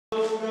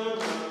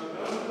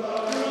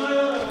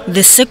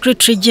The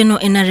Secretary General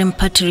NRM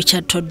Party,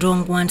 Richard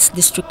Todwong, wants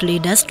district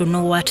leaders to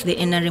know what the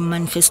NRM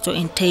manifesto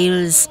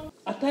entails.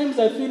 At times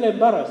I feel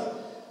embarrassed.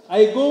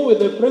 I go with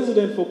the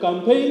president for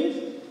campaigns.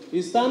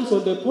 He stands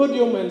on the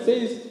podium and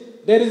says,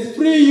 there is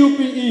free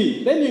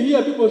UPE. Then you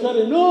hear people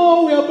shouting,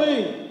 no, we are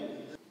paying.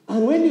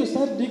 And when you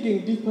start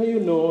digging deeper,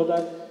 you know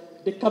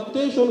that the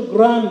capitation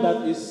grant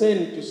that is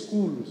sent to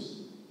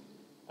schools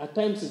at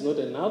times is not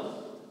enough.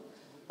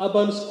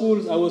 Urban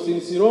schools, I was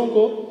in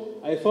Sirongo,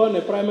 I found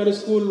a primary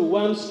school,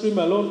 one stream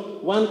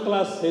alone, one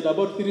class had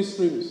about 3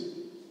 streams.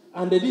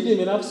 And they didn't have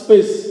enough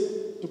space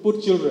to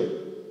put children.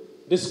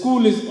 The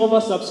school is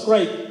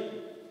oversubscribed,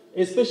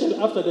 especially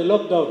after the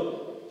lockdown.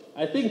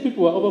 I think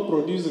people were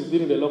overproducing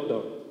during the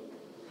lockdown.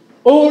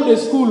 All the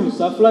schools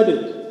are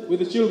flooded with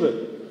the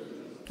children.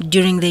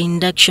 During the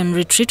induction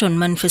retreat on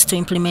manifesto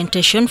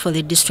implementation for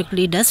the district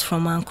leaders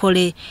from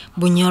Ankole,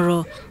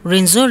 Bunyoro,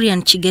 Ruwenzori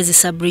and Kigezi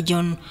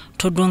sub-region,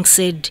 Todwong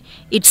said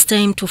it's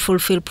time to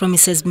fulfill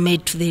promises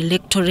made to the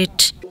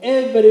electorate.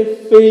 Every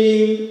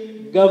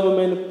failed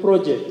government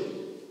project,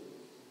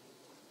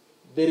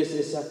 there is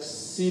a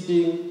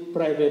succeeding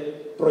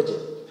private project.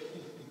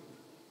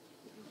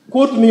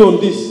 Quote me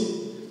on this,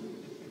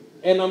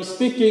 and I'm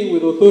speaking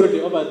with authority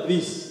over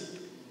this.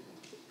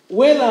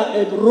 Whether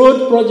a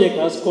road project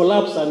has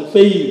collapsed and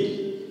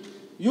failed,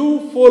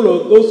 you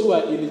follow those who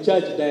are in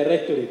charge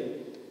directly.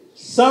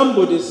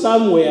 Somebody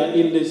somewhere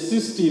in the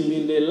system,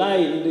 in the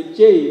line, in the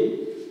chain,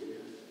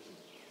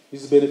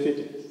 is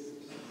benefiting.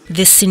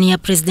 The senior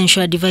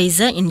presidential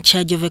advisor in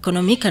charge of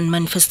economic and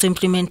manifesto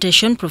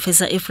implementation,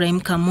 Professor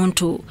Ephraim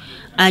Kamuntu,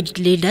 urged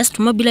leaders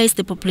to mobilize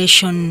the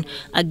population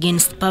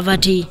against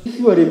poverty. If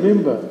you are a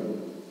member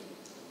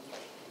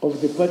of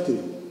the party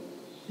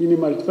in a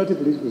multi-party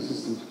political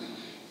system,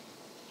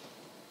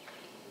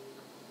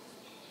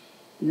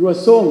 your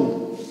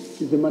song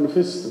is the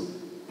manifesto.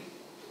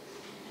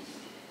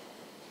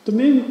 To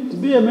me, to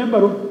be a member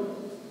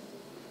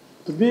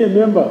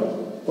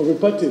of a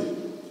party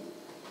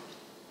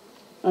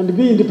and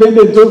be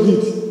independent of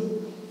it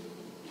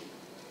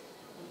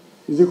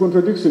is a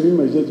contradiction in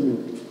my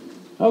judgment.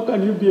 How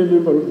can you be a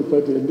member of the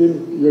party and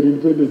then you are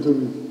independent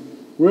of it?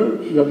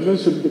 Well, you have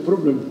mentioned the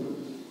problem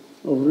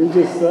of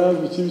register,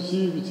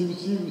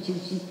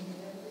 Vichivichi.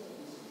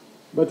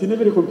 But in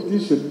every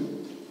competition,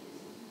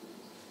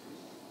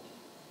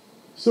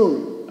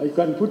 so I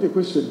can put a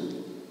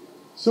question.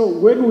 So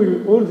when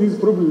will all these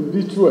problems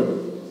be cured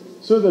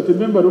so that a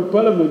member of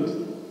parliament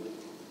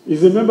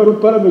is a member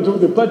of parliament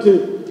of the party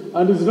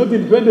and is not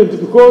independent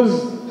because,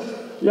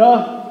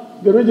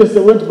 the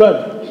register went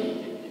bad?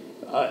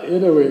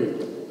 Anyway.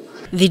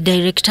 The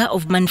director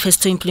of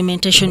Manifesto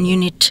Implementation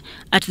Unit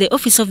at the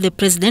Office of the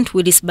President,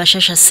 Willis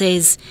Bashasha,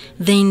 says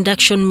the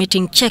induction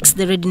meeting checks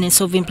the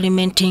readiness of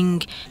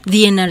implementing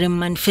the NRM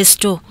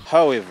manifesto.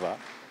 However,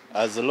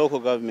 as a local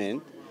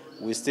government,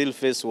 we still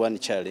face one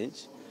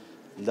challenge,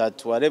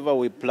 that whatever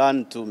we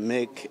plan to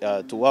make,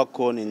 to work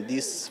on in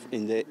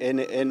the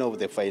end of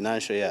the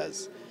financial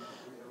years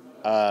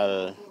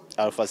are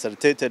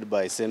facilitated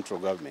by central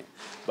government.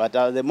 But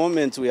at the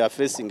moment we are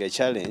facing a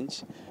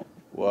challenge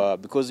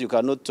because you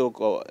cannot talk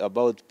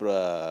about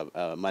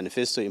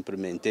manifesto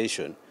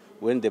implementation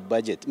when the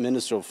budget,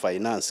 Ministry of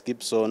Finance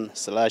keeps on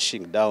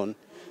slashing down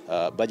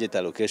budget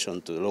allocation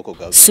to local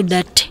government.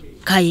 Sudat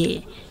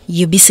Kaye,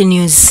 UBC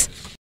News.